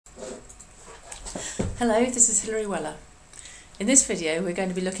Hello, this is Hilary Weller. In this video we're going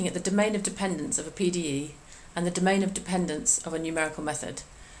to be looking at the domain of dependence of a PDE and the domain of dependence of a numerical method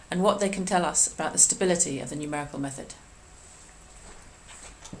and what they can tell us about the stability of the numerical method.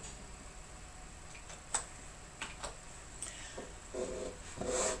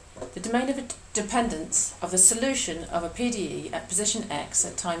 The domain of dependence of the solution of a PDE at position x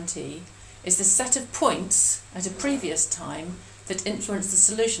at time t is the set of points at a previous time that influence the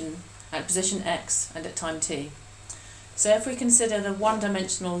solution at position x and at time t. So if we consider the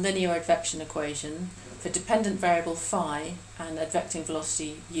one-dimensional linear advection equation for dependent variable phi and advecting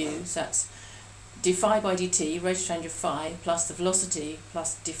velocity u, so that's d phi by dt, rate of change of phi, plus the velocity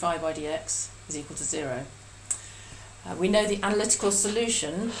plus d phi by dx is equal to 0. We know the analytical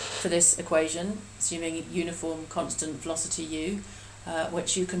solution for this equation, assuming uniform constant velocity u,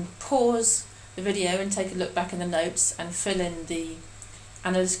 which you can pause the video and take a look back in the notes and fill in the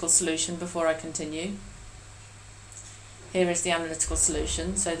analytical solution before I continue. Here is the analytical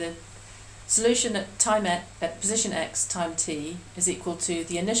solution. So the solution at position x time t is equal to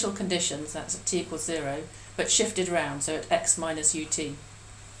the initial conditions, that's at t equals 0, but shifted around, so at x minus ut.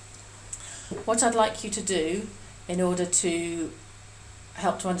 What I'd like you to do in order to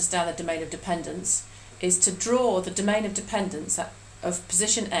help to understand the domain of dependence is to draw the domain of dependence of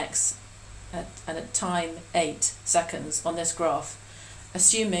position x and at time 8 seconds on this graph,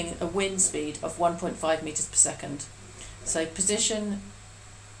 assuming a wind speed of 1.5 meters per second. So position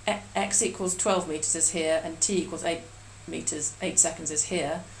x equals 12 meters is here and t equals 8 seconds is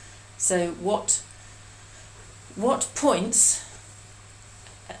here. So what points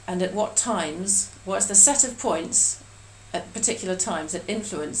and at what times, what's the set of points at particular times that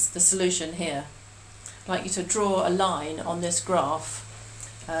influence the solution here? I'd like you to draw a line on this graph,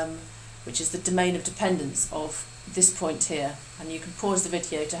 which is the domain of dependence of this point here, and you can pause the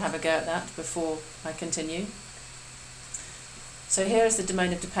video to have a go at that before I continue. So here is the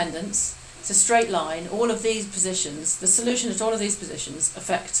domain of dependence. It's a straight line. All of these positions, the solution at all of these positions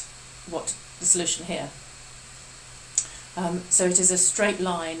affect the solution here. So it is a straight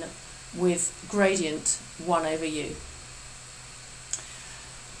line with gradient 1 over u.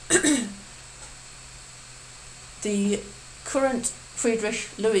 The current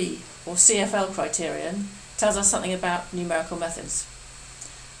Friedrich-Louis or CFL criterion tells us something about numerical methods.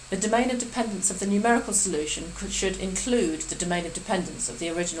 The domain of dependence of the numerical solution should include the domain of dependence of the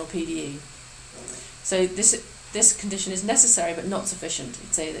original PDE. So this condition is necessary but not sufficient.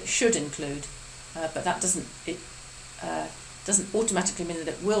 You'd say that it should include, but that doesn't automatically mean that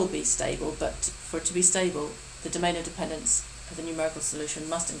it will be stable, but for it to be stable, the domain of dependence of the numerical solution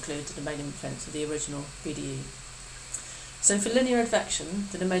must include the domain of dependence of the original PDE. So for linear advection,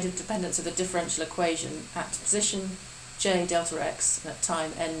 the domain of dependence of the differential equation at position j delta x and at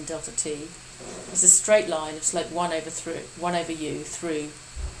time n delta t is a straight line of slope 1 over u through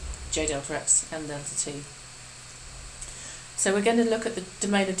j delta x and delta t. So we're going to look at the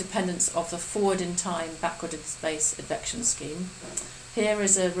domain of dependence of the forward in time, backward in space advection scheme. Here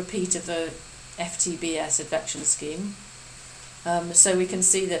is a repeat of the FTBS advection scheme. So we can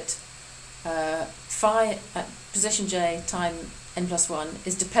see that phi at position j time n plus 1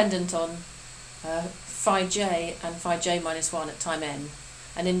 is dependent on phi j and phi j minus 1 at time n,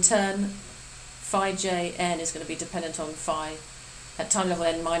 and in turn phi j n is going to be dependent on phi at time level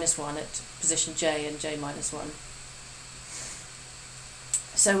n minus 1 at position j and j minus 1.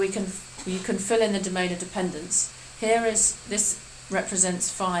 So you can fill in the domain of dependence. This represents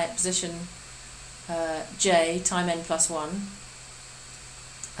phi at position j time n plus 1,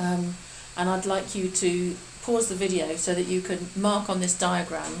 and I'd like you to pause the video so that you can mark on this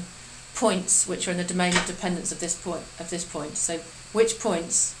diagram points which are in the domain of dependence of this point. So which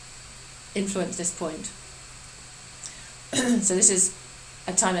points influence this point? So this is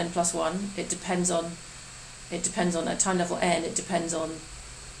at time n plus 1. It depends on at time level n. It depends on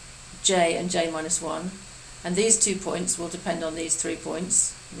j and j minus 1, and these 2 points will depend on these 3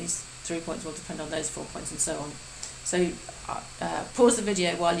 points. These 3 points will depend on those 4 points, and so on. So pause the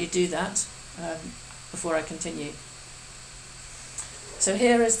video while you do that before I continue. So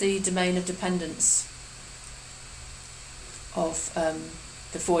here is the domain of dependence of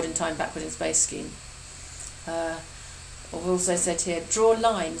the forward in time, backward in space scheme. We've also said here, draw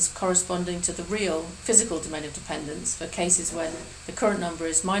lines corresponding to the real physical domain of dependence for cases when the current number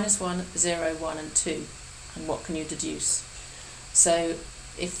is -1, 0, 1 and 2, and what can you deduce? So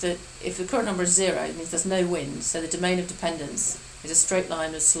if the current number is 0, it means there's no wind, so the domain of dependence is a straight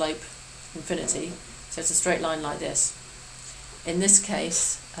line with slope infinity, so it's a straight line like this. In this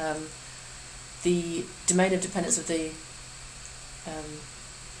case, the domain of dependence of the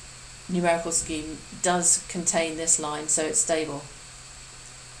numerical scheme does contain this line, so it's stable.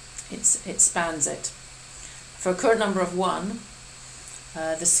 It spans it. For a current number of 1,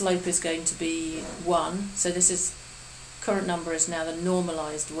 the slope is going to be 1, so this is current number is now the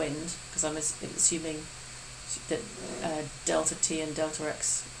normalised wind, because I'm assuming that delta t and delta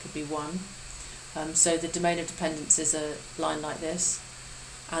x could be 1. So the domain of dependence is a line like this,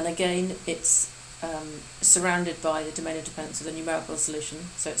 and again it's surrounded by the domain of dependence of the numerical solution,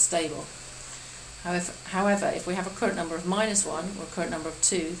 so it's stable. However, if we have a current number of -1 or a current number of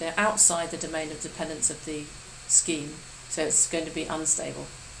 2, they're outside the domain of dependence of the scheme, so it's going to be unstable.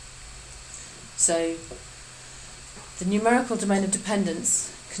 So the numerical domain of dependence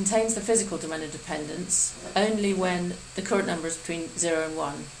contains the physical domain of dependence only when the current number is between 0 and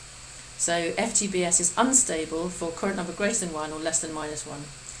 1. So FTBS is unstable for current number greater than 1 or less than -1.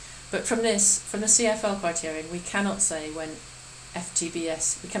 But from the CFL criterion, we cannot say when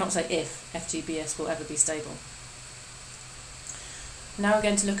we cannot say if FTBS will ever be stable. Now we're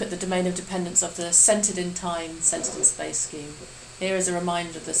going to look at the domain of dependence of the centred in time, centred in space scheme. Here is a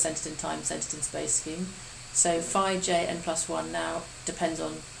reminder of the centred in time, centred in space scheme. So phi j n plus 1 now depends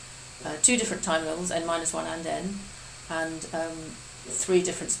on 2 different time levels, n-1 and n, and 3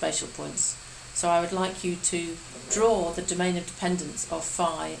 different spatial points. So I would like you to draw the domain of dependence of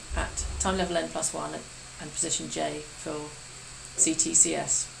phi at time level n plus 1 and position j for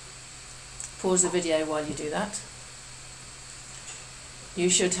CTCS. Pause the video while you do that. You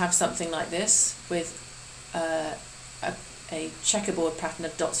should have something like this with a checkerboard pattern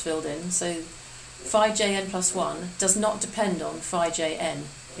of dots filled in. So phi j n plus 1 does not depend on phi j n,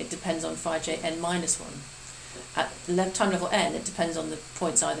 it depends on phi j n minus 1. At time level n, it depends on the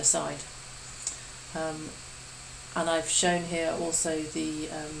points either side. And I've shown here also the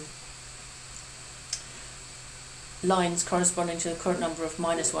lines corresponding to the current number of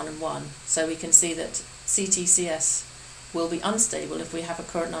 -1 and 1. So we can see that CTCS will be unstable if we have a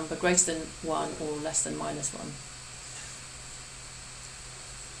current number greater than 1 or less than -1.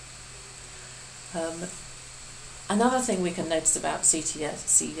 Another thing we can notice about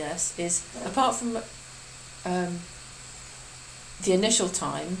CTCS is, apart from the initial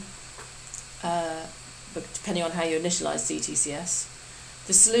time, but depending on how you initialize CTCS,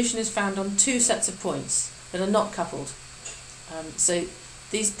 the solution is found on 2 sets of points that are not coupled. So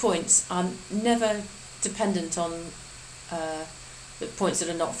these points are never dependent on the points that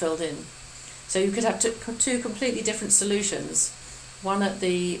are not filled in. So you could have two completely different solutions, one at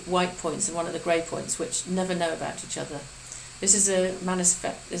the white points and one at the grey points, which never know about each other. This is a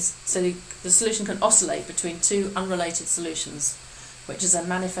so the solution can oscillate between 2 unrelated solutions, which is a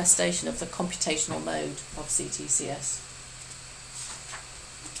manifestation of the computational mode of CTCS.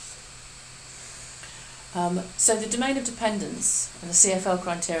 So the domain of dependence and the CFL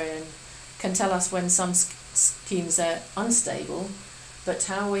criterion can tell us when some schemes are unstable, but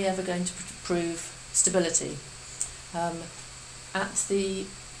how are we ever going to prove stability?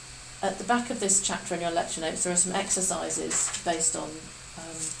 At the back of this chapter in your lecture notes, there are some exercises based on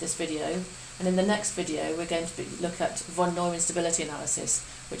this video, and in the next video we're going to look at von Neumann stability analysis,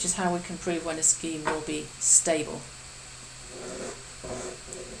 which is how we can prove when a scheme will be stable.